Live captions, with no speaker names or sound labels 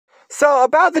So,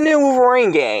 about the new Wolverine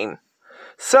game.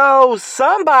 So,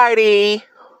 somebody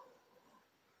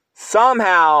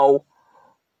somehow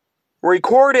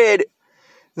recorded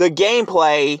the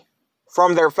gameplay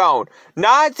from their phone.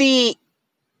 Not the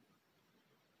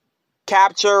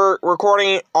capture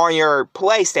recording on your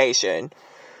PlayStation.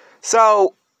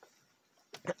 So,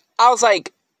 I was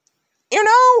like, this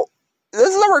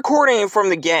is a recording from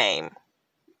the game.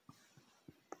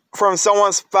 From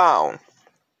someone's phone.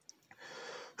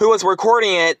 Who was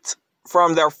recording it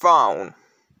from their phone.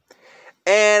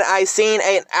 And I seen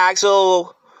an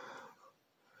actual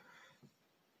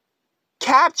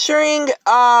capturing,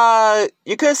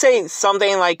 you could say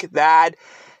something like that.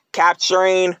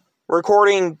 Capturing,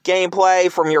 recording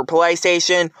gameplay from your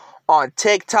PlayStation on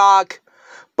TikTok.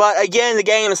 But again, the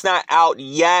game is not out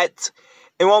yet.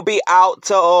 It won't be out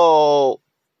till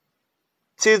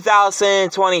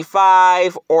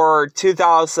 2025 or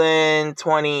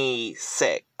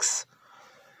 2026.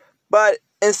 But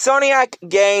Insomniac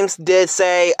Games did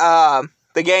say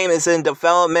the game is in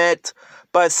development,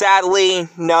 but sadly,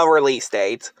 no release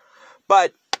date.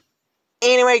 But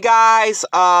anyway, guys,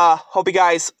 hope you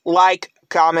guys like,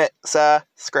 comment,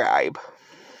 subscribe.